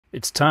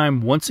It's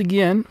time once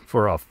again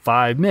for a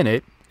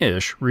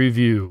 5-minute-ish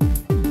review.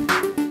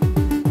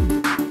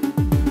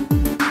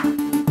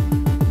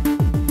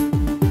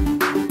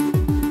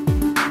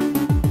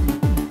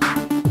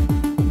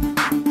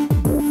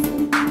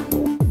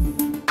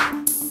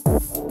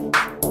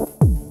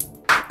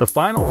 The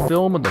final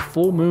film of the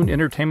Full Moon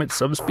Entertainment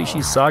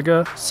Subspecies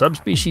saga,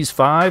 Subspecies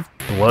 5,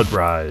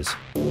 Bloodrise.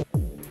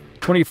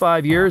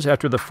 25 years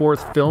after the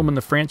fourth film in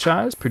the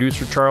franchise,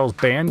 producer Charles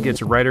Band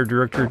gets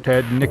writer-director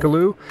Ted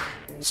Nicolou,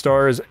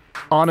 stars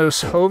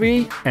Anos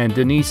Hovey and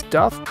Denise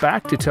Duff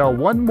back to tell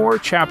one more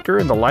chapter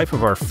in the life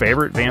of our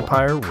favorite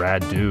vampire,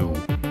 Radu.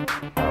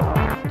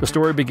 The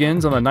story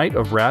begins on the night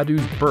of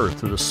Radu's birth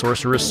to the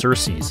sorceress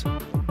Circes.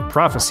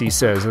 Prophecy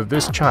says that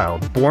this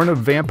child, born of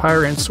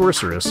vampire and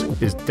sorceress,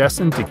 is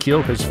destined to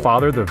kill his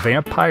father, the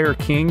vampire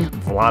king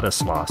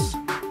Vladislaus.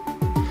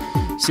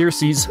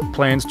 Circes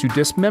plans to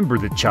dismember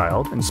the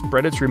child and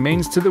spread its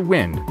remains to the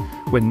wind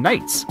when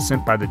knights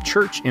sent by the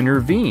church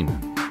intervene.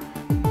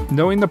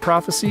 Knowing the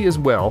prophecy as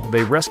well,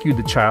 they rescue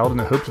the child in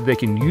the hope that they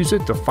can use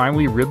it to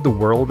finally rid the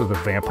world of the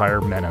vampire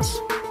menace.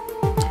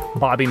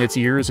 Bobbing its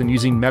ears and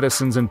using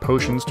medicines and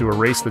potions to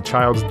erase the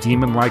child's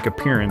demon-like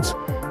appearance,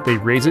 they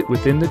raise it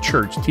within the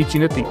church,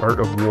 teaching it the art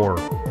of war.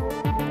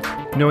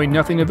 Knowing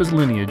nothing of his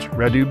lineage,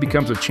 Radu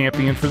becomes a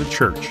champion for the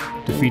church,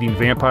 defeating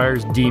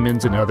vampires,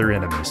 demons, and other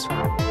enemies.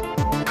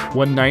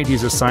 One night,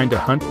 he's assigned to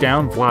hunt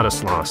down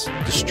Vladislaus,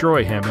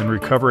 destroy him, and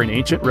recover an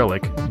ancient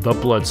relic, the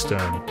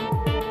Bloodstone.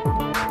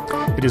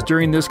 It is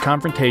during this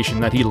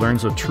confrontation that he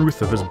learns the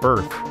truth of his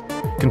birth.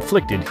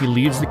 Conflicted, he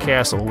leaves the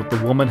castle with the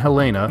woman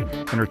Helena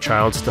and her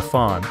child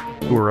Stefan,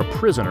 who are a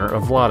prisoner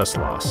of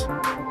Vladislaus.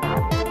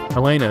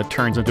 Helena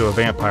turns into a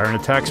vampire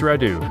and attacks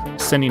Radu,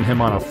 sending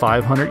him on a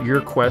 500-year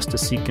quest to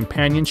seek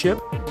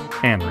companionship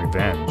and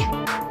revenge.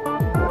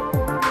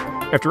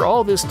 After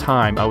all this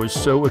time, I was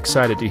so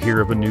excited to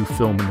hear of a new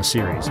film in the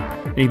series,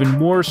 and even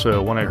more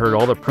so when I heard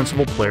all the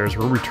principal players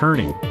were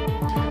returning.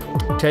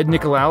 Ted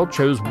Nicolou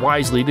chose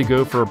wisely to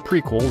go for a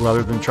prequel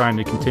rather than trying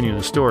to continue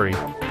the story,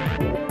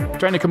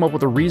 trying to come up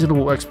with a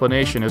reasonable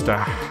explanation as to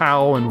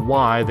how and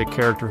why the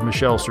character of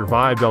Michelle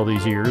survived all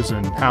these years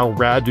and how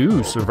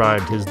Radu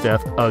survived his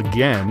death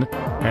again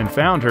and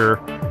found her.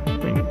 I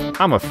mean,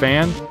 I'm a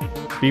fan,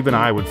 but even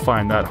I would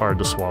find that hard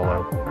to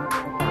swallow.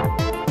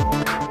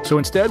 So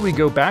instead, we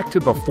go back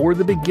to before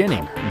the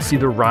beginning and see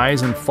the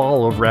rise and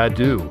fall of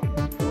Radu.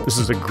 This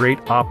is a great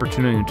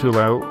opportunity to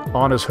allow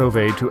Anos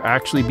Hovey to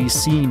actually be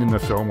seen in the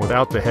film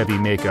without the heavy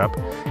makeup,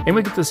 and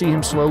we get to see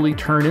him slowly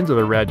turn into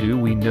the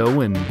Radu we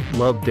know and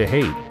love to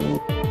hate.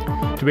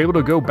 To be able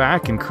to go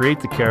back and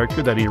create the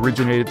character that he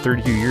originated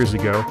 32 years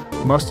ago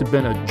must have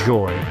been a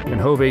joy,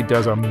 and Hovey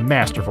does a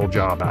masterful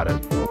job at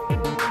it.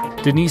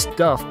 Denise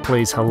Duff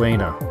plays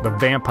Helena, the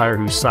vampire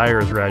who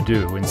sires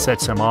Radu and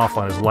sets him off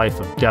on his life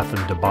of death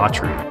and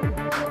debauchery.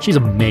 She's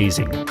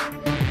amazing.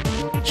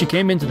 She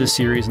came into the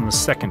series in the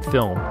second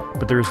film,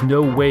 but there is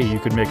no way you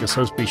could make a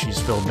Subspecies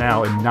film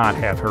now and not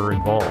have her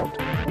involved.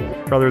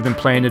 Rather than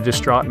playing a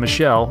distraught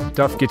Michelle,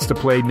 Duff gets to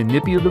play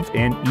manipulative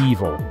and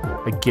evil.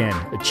 Again,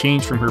 a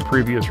change from her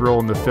previous role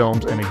in the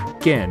films, and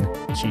again,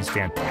 she's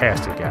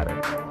fantastic at it.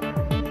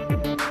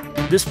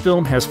 This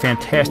film has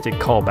fantastic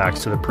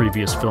callbacks to the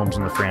previous films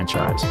in the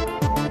franchise.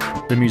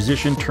 The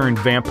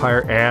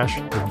musician-turned-vampire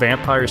Ash, the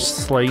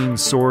vampire-slaying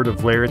sword of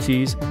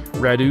Laertes,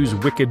 Radu's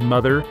wicked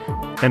mother,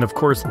 and of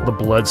course, the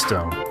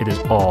Bloodstone. It is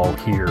all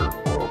here.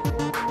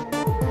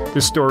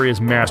 This story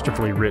is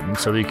masterfully written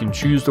so that you can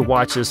choose to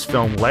watch this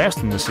film last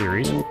in the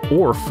series,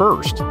 or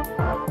first.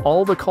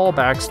 All the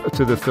callbacks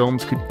to the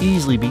films could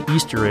easily be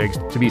Easter eggs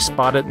to be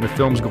spotted in the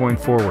films going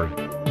forward.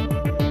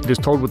 It is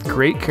told with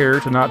great care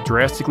to not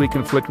drastically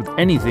conflict with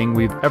anything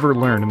we've ever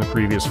learned in the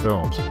previous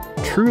films.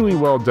 Truly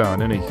well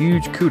done, and a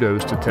huge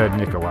kudos to Ted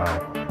Nicolou.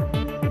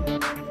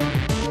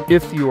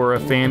 If you are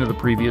a fan of the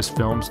previous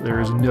films, there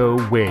is no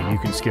way you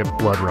can skip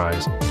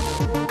Bloodrise.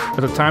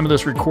 At the time of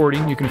this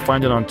recording, you can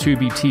find it on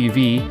Tubi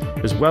TV,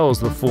 as well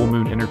as the Full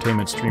Moon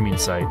Entertainment streaming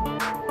site.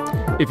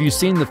 If you've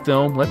seen the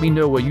film, let me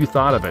know what you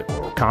thought of it.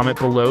 Comment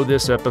below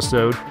this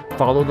episode,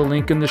 follow the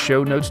link in the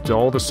show notes to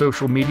all the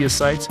social media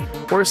sites,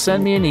 or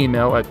send me an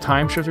email at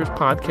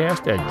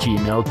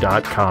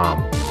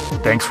timeshifterspodcast@gmail.com.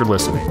 Thanks for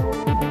listening.